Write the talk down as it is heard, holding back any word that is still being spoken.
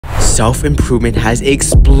self-improvement has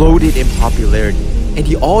exploded in popularity, and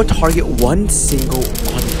they all target one single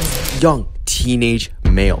audience: young teenage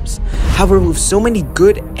males. However, with so many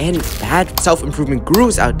good and bad self-improvement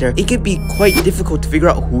gurus out there, it can be quite difficult to figure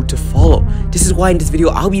out who to follow. This is why in this video,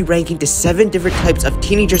 I'll be ranking the 7 different types of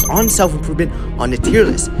teenagers on self-improvement on the tier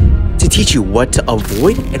list to teach you what to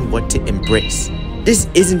avoid and what to embrace. This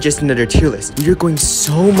isn't just another tier list. We are going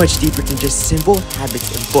so much deeper than just simple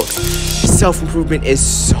habits and books. Self-improvement is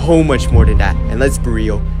so much more than that. And let's be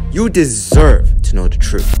real, you deserve to know the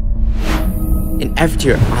truth. In F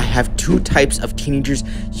tier, I have 2 types of teenagers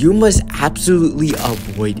you must absolutely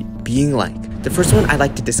avoid being like. The first one I'd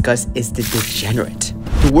like to discuss is the degenerate.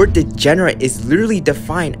 The word degenerate is literally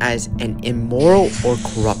defined as an immoral or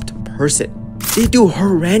corrupt person. They do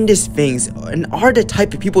horrendous things and are the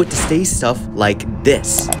type of people to say stuff like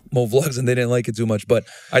this. More vlogs and they didn't like it too much, but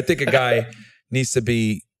I think a guy needs to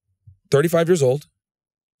be 35 years old,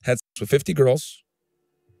 had sex with 50 girls,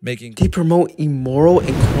 They promote immoral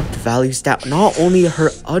and corrupt values that not only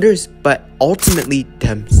hurt others, but ultimately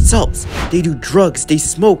themselves. They do drugs, they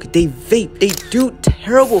smoke, they vape, they do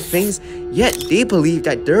terrible things, yet they believe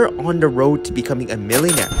that they're on the road to becoming a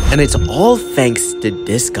millionaire. And it's all thanks to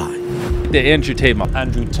this guy. The Andrew Tate.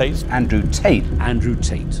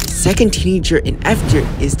 Second teenager in F tier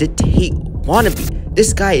is the Tate wannabe.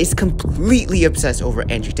 This guy is completely obsessed over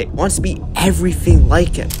Andrew Tate, wants to be everything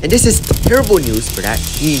like him. And this is terrible news for that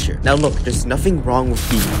teenager. Now look, there's nothing wrong with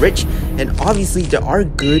being rich, and obviously there are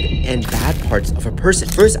good and bad parts of a person.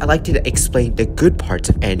 First, I'd like to explain the good parts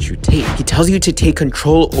of Andrew Tate. He tells you to take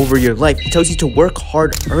control over your life. He tells you to work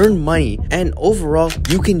hard, earn money, and overall,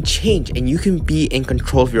 you can change and you can be in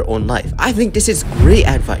control of your own life. I think this is great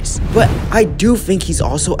advice, but I do think he's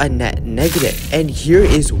also a net negative, and here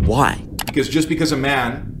is why. Because just because a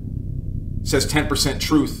man says 10%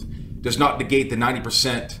 truth does not negate the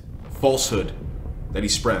 90% falsehood that he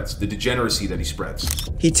spreads, the degeneracy that he spreads.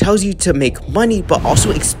 He tells you to make money, but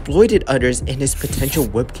also exploited others in his potential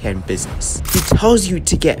webcam business. He tells you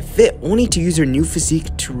to get fit only to use your new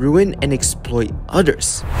physique to ruin and exploit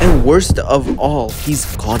others. And worst of all, he's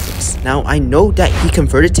godless. Now, I know that he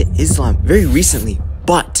converted to Islam very recently,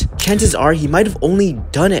 but chances are he might have only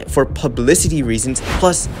done it for publicity reasons.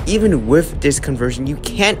 Plus, even with this conversion, you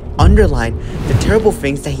can't underline the terrible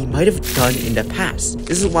things that he might have done in the past.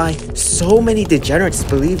 This is why so many degenerates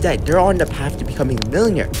believe that they're on the path to becoming a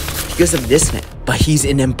millionaire because of this man. But he's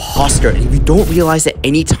an imposter, and if you don't realize it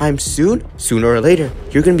anytime soon, sooner or later,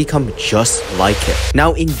 you're gonna become just like him.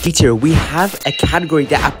 Now in D tier, we have a category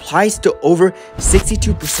that applies to over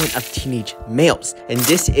 62% of teenage males, and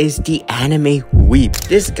this is the anime weeb.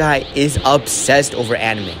 This guy is obsessed over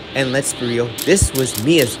anime, and let's be real, this was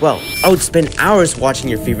me as well. I would spend hours watching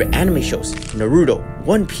your favorite anime shows: Naruto,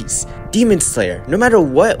 One Piece, Demon Slayer. No matter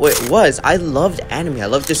what it was, I loved anime. I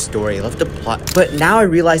loved the story, I loved the plot. But now I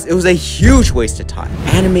realize it was a huge waste of time.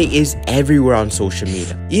 Anime is everywhere on social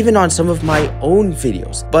media, even on some of my own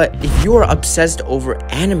videos. But if you are obsessed over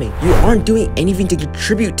anime, you aren't doing anything to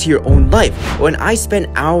contribute to your own life. When I spent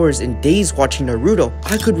hours and days watching Naruto,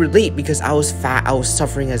 I could relate because I was fat, I was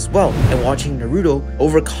suffering as well. And watching Naruto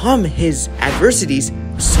overcome his adversities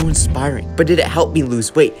was so inspiring. But did it help me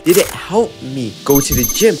lose weight? Did it help me go to the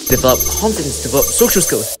gym, develop confidence, develop social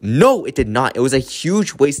skills? No, it did not. It was a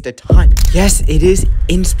huge waste of time. Yes, it is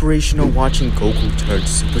inspirational watching Goku turn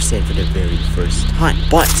Super Saiyan for the very first time.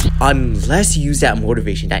 But unless you use that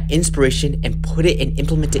motivation, that inspiration, and put it and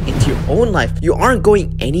implement it into your own life, you aren't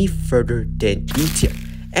going any further than B tier.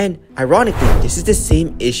 And ironically, this is the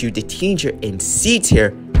same issue the teenager in C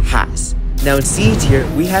tier has. Now in C tier,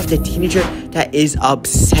 we have the teenager that is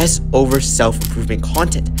obsessed over self-improvement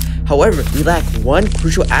content. However, we lack one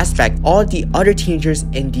crucial aspect all the other teenagers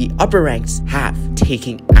in the upper ranks have: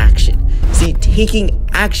 taking action. See, taking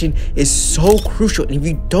action is so crucial, and if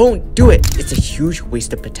you don't do it, it's a huge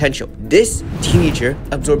waste of potential. This teenager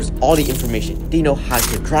absorbs all the information. They know how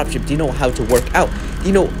to dropship, they know how to work out,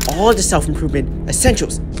 they know all the self-improvement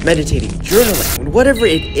essentials: meditating, journaling, whatever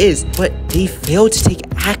it is, but they fail to take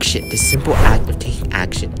action. The simple act of taking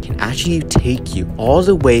action can actually take you all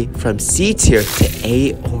the way from C tier to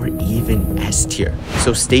A or even S tier.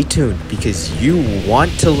 So stay tuned, because you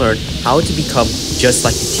want to learn how to become just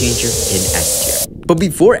like the teenager in S tier. But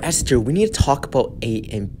before S tier, we need to talk about A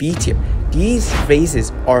and B tier. These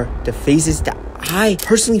phases are the phases that I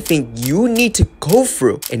personally think you need to go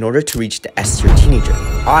through in order to reach the S tier teenager.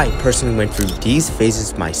 I personally went through these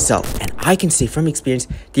phases myself, and I can say from experience,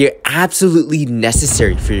 they're absolutely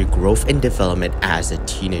necessary for your growth and development as a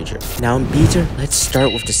teenager. Now in B tier, let's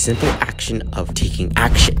start with the simple action of taking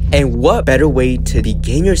action. And what better way to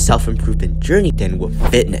begin your self-improvement journey than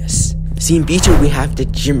with fitness? See, in B tier, we have the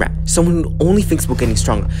gym rat, someone who only thinks about getting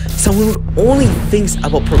stronger, someone who only thinks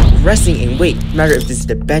about progressing in weight, no matter if this is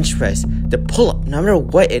the bench press, the pull-up, no matter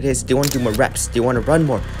what it is, they want to do more reps, they want to run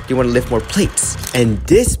more, they want to lift more plates. And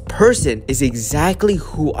this person is exactly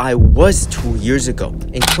who I was 2 years ago.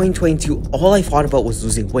 In 2022, all I thought about was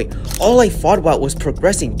losing weight. All I thought about was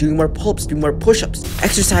progressing, doing more pull-ups, doing more push-ups.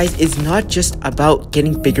 Exercise is not just about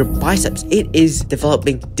getting bigger biceps. It is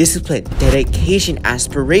developing discipline, dedication,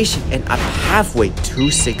 aspiration, and a pathway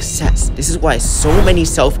to success. This is why so many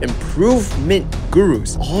self-improvement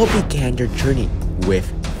gurus all began their journey with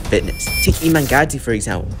fitness. Take Iman Gadzi for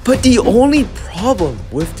example. But the only problem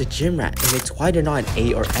with the gym rat, and it's why they're not an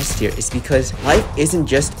A or S tier, is because life isn't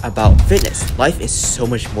just about fitness. Life is so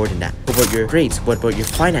much more than that. What about your grades? What about your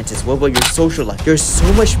finances? What about your social life? There's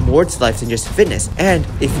so much more to life than just fitness. And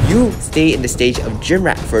if you stay in the stage of gym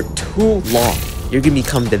rat for too long, you're gonna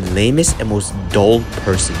become the lamest and most dull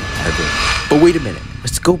person ever. But wait a minute,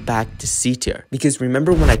 let's go back to C tier. Because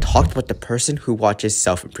remember when I talked about the person who watches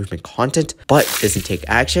self-improvement content but doesn't take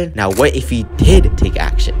action? Now what if he did take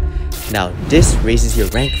action? Now this raises your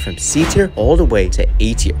rank from C tier all the way to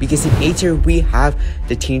A tier. Because in A tier, we have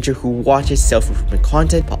the teenager who watches self-improvement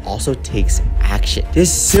content but also takes action.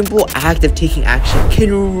 This simple act of taking action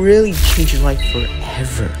can really change your life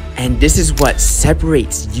forever. And this is what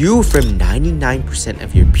separates you from 99%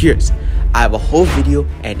 of your peers. I have a whole video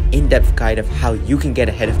and in-depth guide of how you can get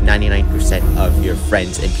ahead of 99% of your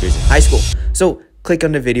friends and peers in high school. So click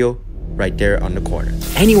on the video right there on the corner.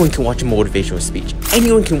 Anyone can watch a motivational speech.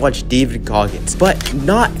 Anyone can watch David Goggins. But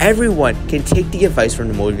not everyone can take the advice from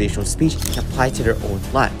the motivational speech and apply it to their own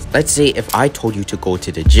lives. Let's say if I told you to go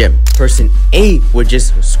to the gym, person A would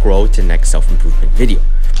just scroll to the next self-improvement video.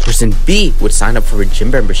 Person B would sign up for a gym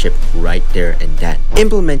membership right there and then.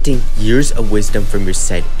 Implementing years of wisdom from your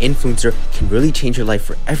said influencer can really change your life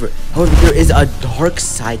forever. However, there is a dark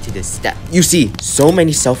side to this step. You see, so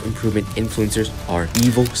many self-improvement influencers are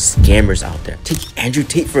evil scammers out there. Take Andrew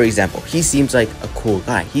Tate for example. He seems like a cool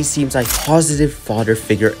guy. He seems like positive father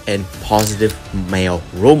figure and positive male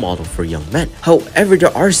role model for young men. However,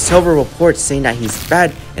 there are several reports saying that he's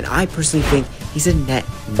bad, and I personally think he's a net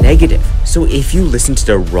negative. So if you listen to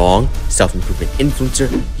the wrong self-improvement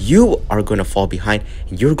influencer, you are going to fall behind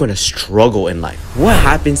and you're going to struggle in life. What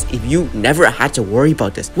happens if you never had to worry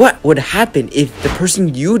about this? What would happen if the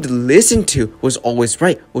person you'd listen to was always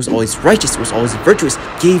right, was always righteous, was always virtuous,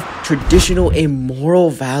 gave traditional and moral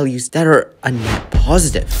values that are a net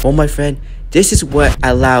positive? Well, my friend, this is what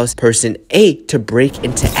allows person A to break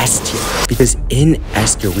into S tier. Because in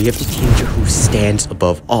S tier, we have the teenager who stands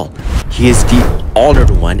above all. He is the honored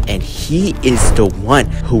one, and he is the one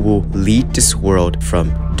who will lead this world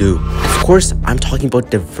from doom. Of course, I'm talking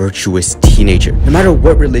about the virtuous teenager. No matter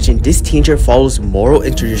what religion, this teenager follows moral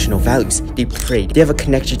and traditional values. They pray, they have a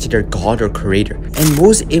connection to their God or creator. And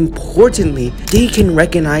most importantly, they can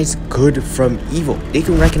recognize good from evil. They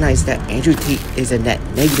can recognize that Andrew Tate is a net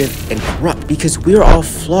negative and corrupt, because we are all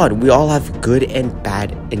flawed. We all have good and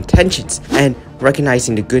bad intentions. And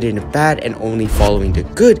recognizing the good and the bad and only following the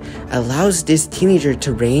good allows this teenager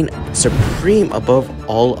to reign supreme above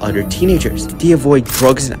all other teenagers. They avoid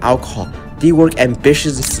drugs and alcohol. They work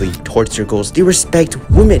ambitiously towards their goals. They respect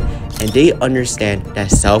women, and they understand that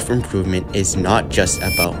self-improvement is not just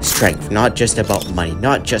about strength, not just about money,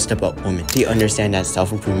 not just about women. They understand that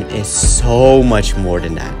self-improvement is so much more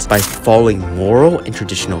than that. By following moral and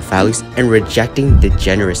traditional values and rejecting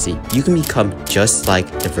degeneracy, you can become just like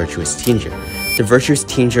the virtuous teenager. The virtuous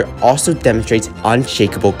teenager also demonstrates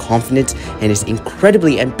unshakable confidence and is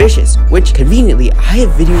incredibly ambitious, which conveniently, I have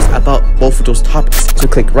videos about both of those topics. So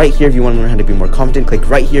click right here if you want to learn how to be more confident. Click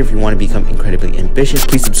right here if you want to become incredibly ambitious.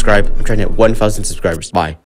 Please subscribe. I'm trying to hit 1,000 subscribers. Bye.